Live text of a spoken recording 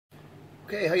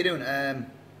Okay, how you doing? I'm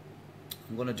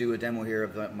going to do a demo here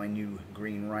of my new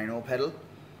Green Rhino pedal.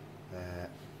 I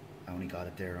only got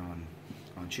it there on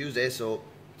Tuesday, so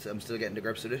I'm still getting to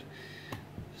grips with it.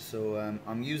 So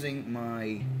I'm using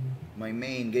my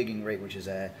main gigging rig, which is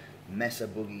a Mesa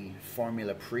Boogie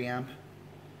Formula preamp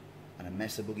and a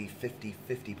Mesa Boogie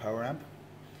 5050 power amp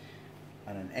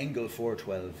and an Engel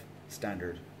 412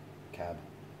 standard cab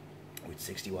with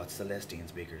 60 watt Celestian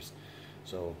speakers.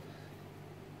 So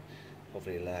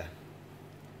hopefully it'll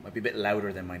might be a bit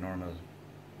louder than my normal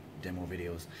demo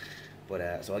videos,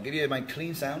 but so I'll give you my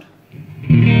clean sound.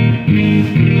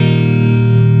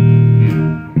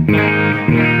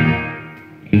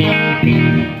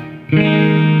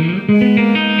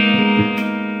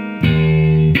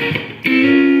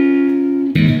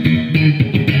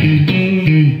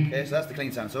 Okay, so that's the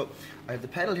clean sound. So I have the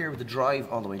pedal here with the drive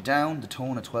all the way down, the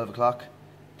tone at 12 o'clock,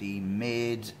 the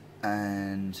mid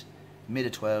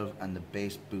at 12, and the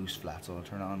bass boost flat. So I'll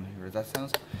turn it on here as that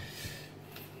sounds.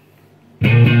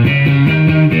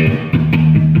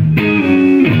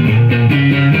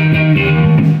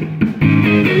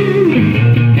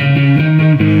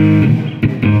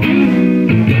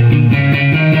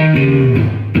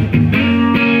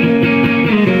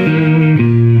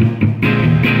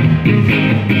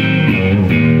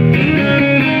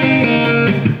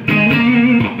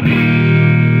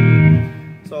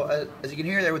 As you can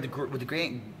hear there, with the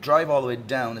grain drive all the way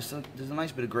down, there's a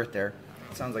nice bit of grit there.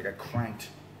 It sounds like a cranked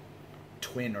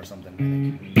twin or something, I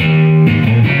think.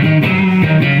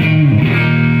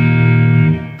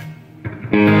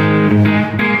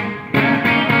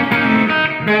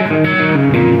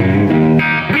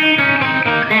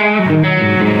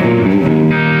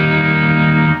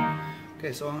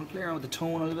 Okay, so I'm going to play around with the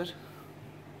tone a little bit.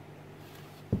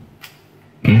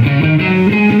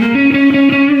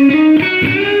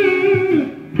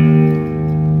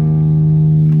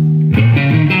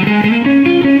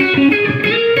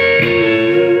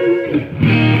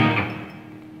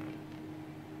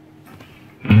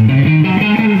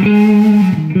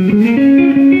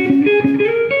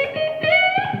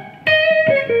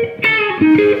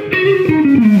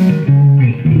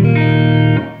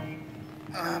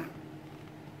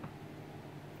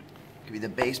 Give you the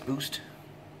bass boost.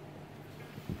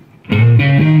 I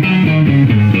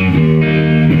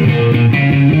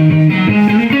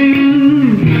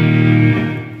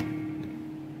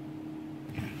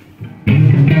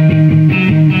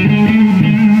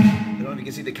don't know if you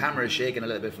can see the camera is shaking a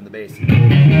little bit from the bass.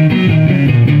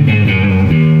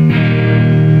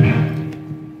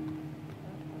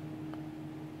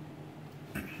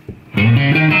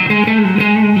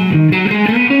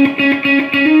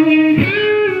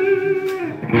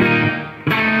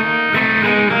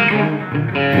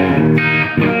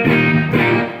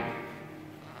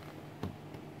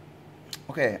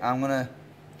 Okay, I'm gonna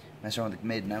mess around with the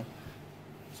mid now.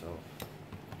 So.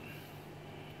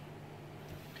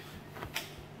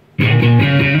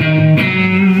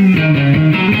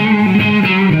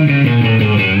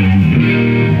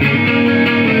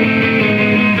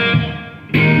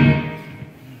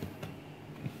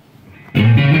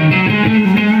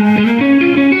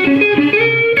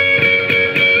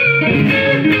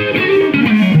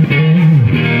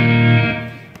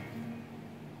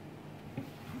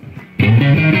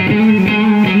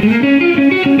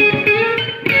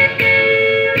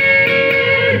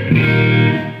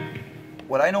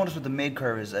 What I noticed with the mid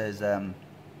curve is the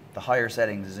higher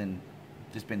settings, is in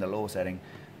just being the low setting,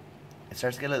 it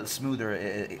starts to get a little smoother.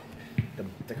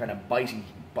 The kind of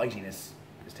bitiness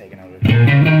is taken out of it.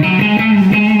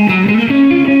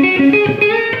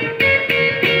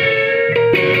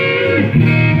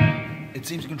 It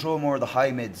seems to control more of the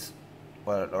high mids,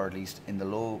 well, or at least in the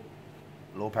low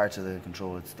parts of the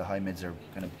control, it's the high mids are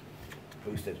kind of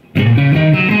boosted.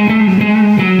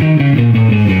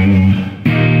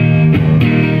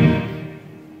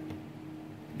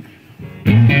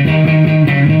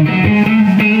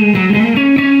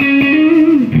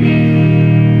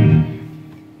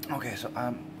 Okay, so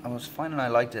I was finding I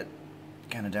liked it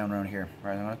kind of down around here.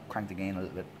 Right, I'm going to crank the gain a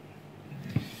little bit.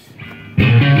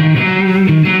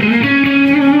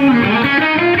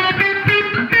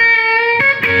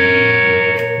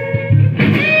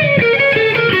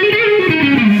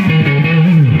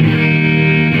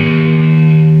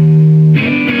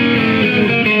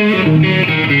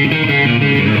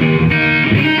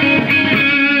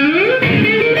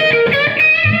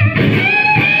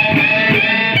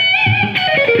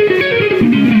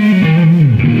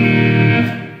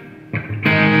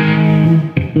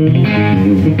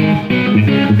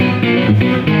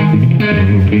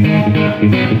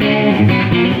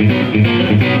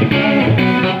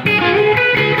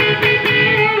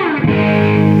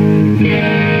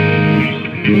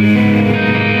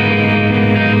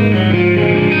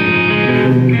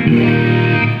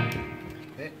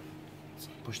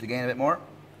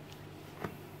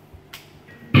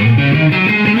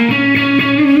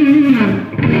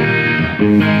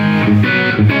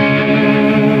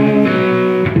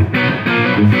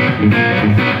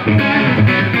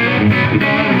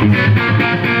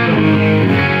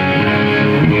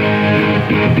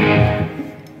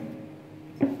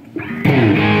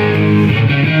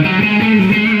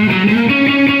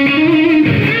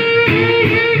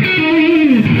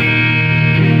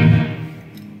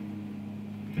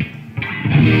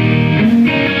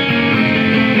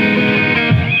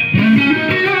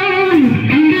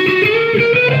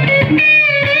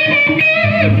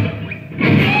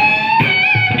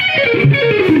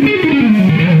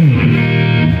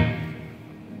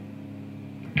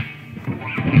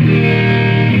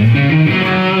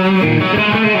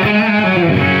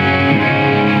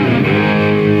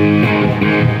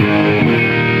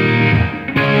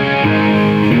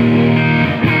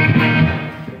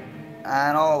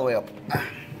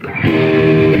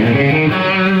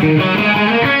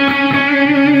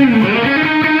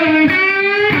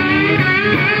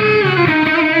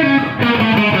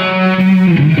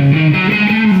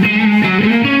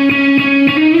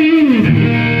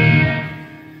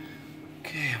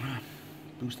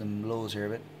 boost them lows here a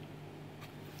bit.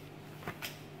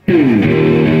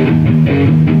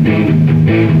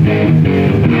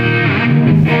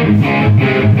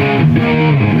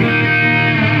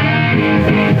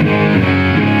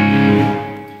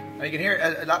 Now you can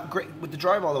hear a lot great with the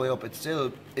drive all the way up. It's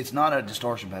not a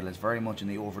distortion pedal. It's very much in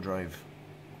the overdrive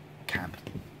camp.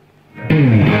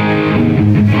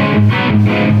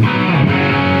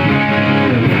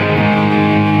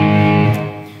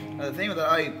 Now the thing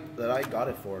that I got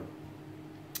it for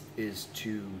is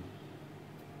to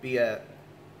be a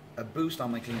boost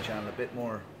on my clean channel, a bit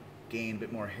more gain, a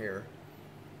bit more hair,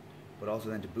 but also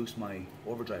then to boost my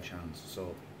overdrive channels. So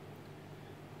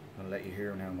I'm going to let you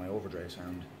hear now my overdrive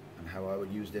sound and how I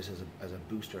would use this as a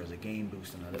booster, as a gain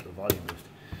boost and a little volume boost.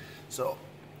 So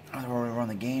I'm going to run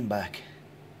the gain back,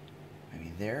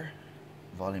 maybe there,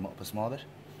 volume up a small bit.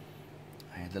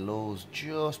 I had the lows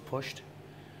just pushed,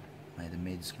 I had the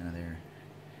mids kind of there.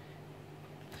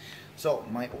 So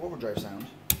my overdrive sound,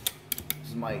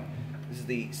 this is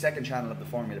the second channel of the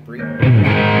Formula Pre.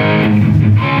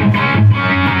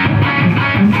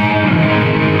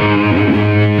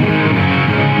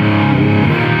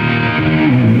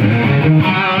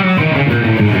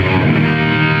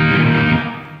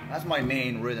 That's my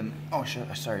main rhythm. Oh,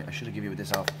 sorry, I should have given you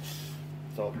this off.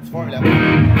 So it's Formula. You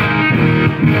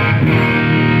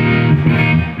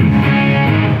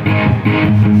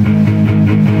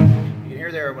can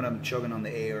hear there when I'm chugging on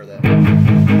the A or the.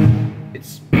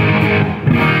 It's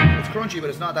crunchy, but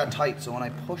it's not that tight. So when I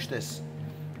push this,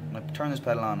 when I turn this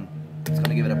pedal on, it's going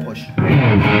to give it a push.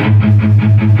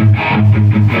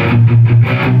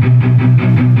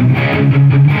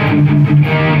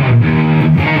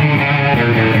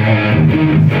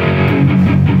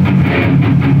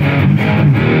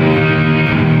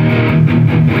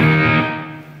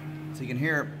 So you can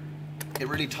hear it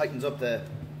really tightens up the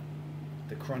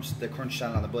crunch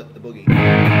channel on the boogie.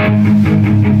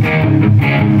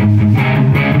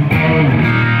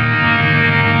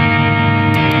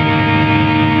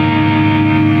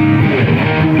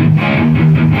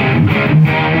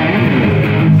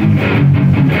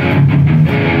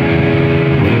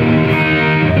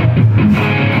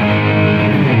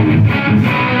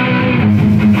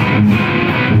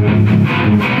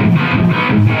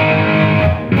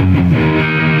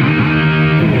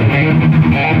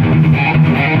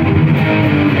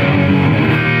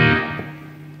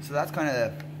 So that's kind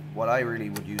of what I really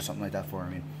would use something like that for. I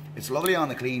mean, it's lovely on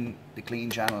the clean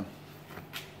channel,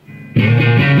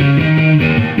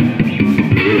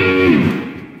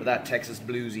 for that Texas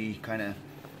bluesy kind of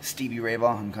Stevie Ray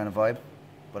Vaughan kind of vibe.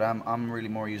 But I'm really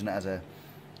more using it as a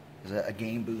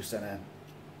gain boost and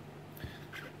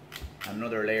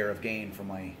another layer of gain for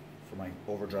my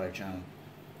overdrive channel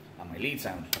and my lead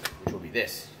sound, which will be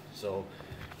this. So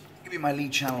give you my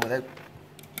lead channel without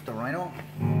the Rhino.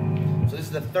 So this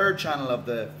is the third channel of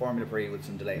the Formula Pre with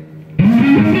some delay.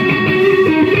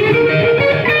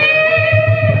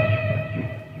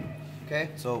 Okay,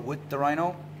 so with the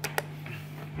Rhino.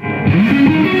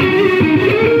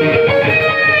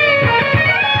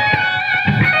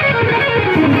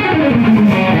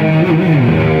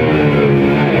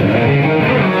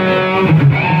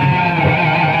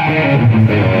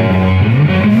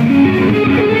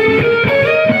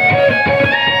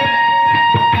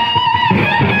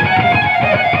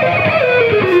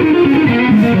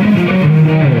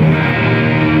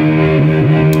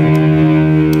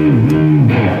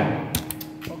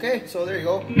 Okay, so there you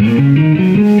go.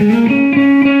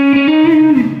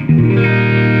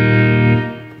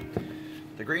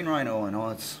 The Green Rhino and all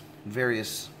its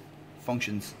various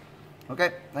functions.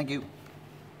 Okay, thank you.